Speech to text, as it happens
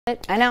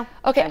I know.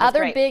 Okay,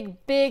 other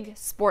great. big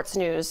sports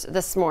news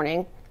this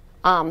morning.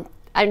 I'm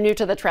new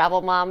to the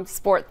travel mom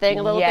sport thing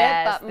a little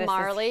bit, but this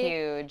Marley,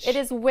 is huge. it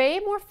is way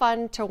more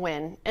fun to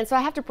win. And so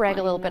I have to brag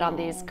a little bit on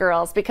these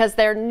girls because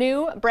they're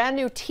brand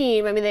new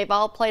team. I mean, they've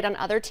all played on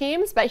other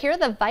teams, but here are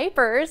the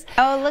Vipers.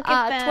 Oh, look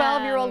at them.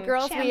 12-year-old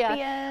girls.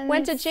 Champions. We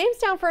went to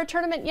Jamestown for a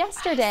tournament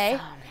yesterday,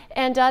 awesome.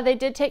 and they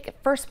did take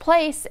first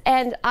place.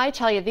 And I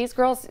tell you, these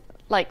girls,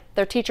 like,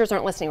 their teachers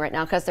aren't listening right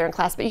now because they're in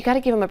class, but you got to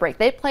give them a break.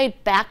 They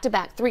played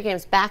back-to-back, 3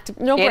 games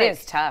no break. It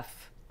is tough.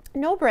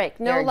 No break.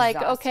 No, They're like,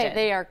 exhausted. okay,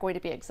 they are going to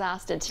be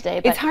exhausted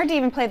today. But it's hard to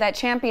even play that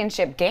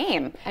championship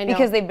game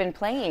because they've been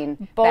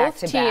playing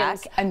both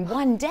back-to-back in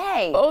one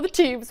day. Both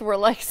teams were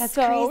like so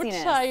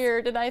craziness.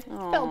 tired, and I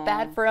felt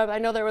bad for them. I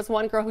know there was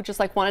one girl who just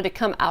like wanted to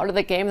come out of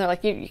the game. They're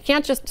like, you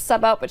can't just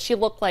sub out, but she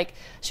looked like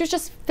she was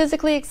just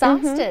physically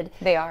exhausted.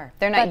 They are.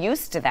 They're not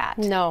used to that.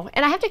 No,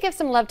 and I have to give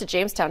some love to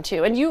Jamestown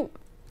too. And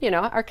you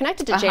know, are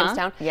connected to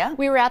Jamestown. Yeah.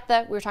 We were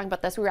talking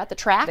about this. We were at the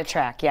track. The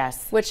track,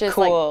 yes. Which is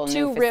cool, like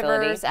Two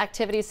Rivers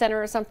Activity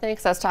Center or something.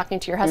 Because I was talking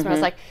to your husband. I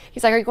was like,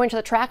 he's like, are you going to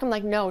the track? I'm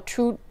like, no,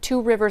 Two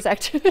Rivers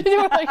Activity.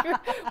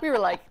 we were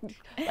like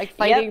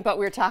fighting, but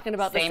we were talking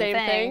about the same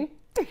thing.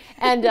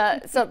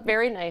 And so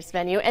very nice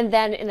venue. And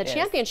then in the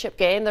championship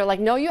game, they're like,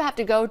 no, you have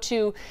to go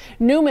to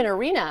Newman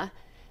Arena.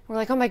 We're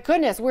like, oh my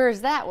goodness, where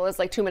is that? Well, it's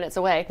like 2 minutes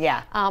away.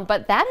 Yeah.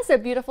 But that is a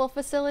beautiful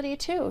facility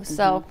too.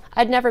 So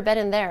I'd never been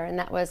in there, and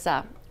that was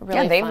really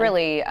fun. They fun.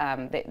 really,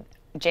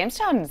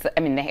 Jamestown's, I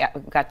mean, they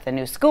got the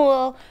new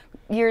school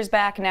years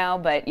back now,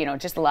 but, you know,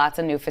 just lots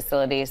of new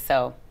facilities.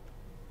 So,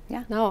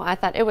 yeah. No, I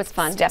thought it was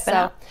fun. Stepping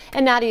up.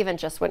 And not even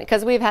just winning,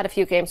 because we've had a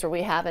few games where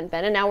we haven't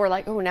been, and now we're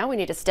like, oh, now we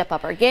need to step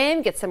up our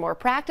game, get some more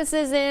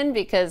practices in,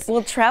 because.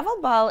 Well,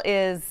 travel ball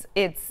is,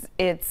 it's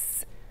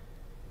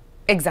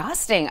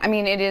exhausting. I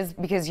mean, it is,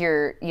 because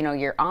you're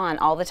on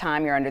all the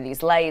time, you're under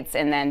these lights,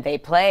 and then they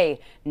play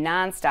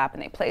nonstop,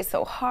 and they play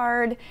so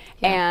hard,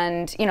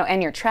 and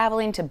and you're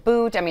traveling to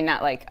boot. I mean,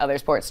 not like other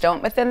sports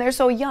don't, but then they're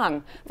so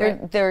young.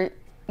 They're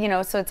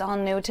so it's all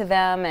new to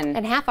them,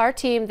 and half our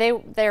team,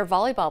 they're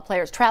volleyball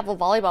players, travel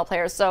volleyball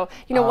players. So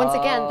once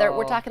again,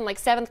 we're talking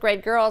like 7th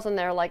grade girls, and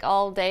they're like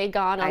all day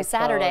gone on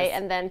Saturday,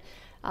 and then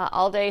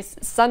all day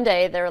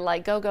Sunday they're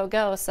like go go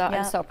go. So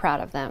I'm so proud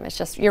of them. It's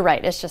just, you're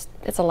right,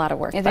 it's a lot of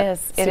work. It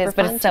is,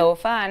 but it's so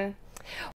fun.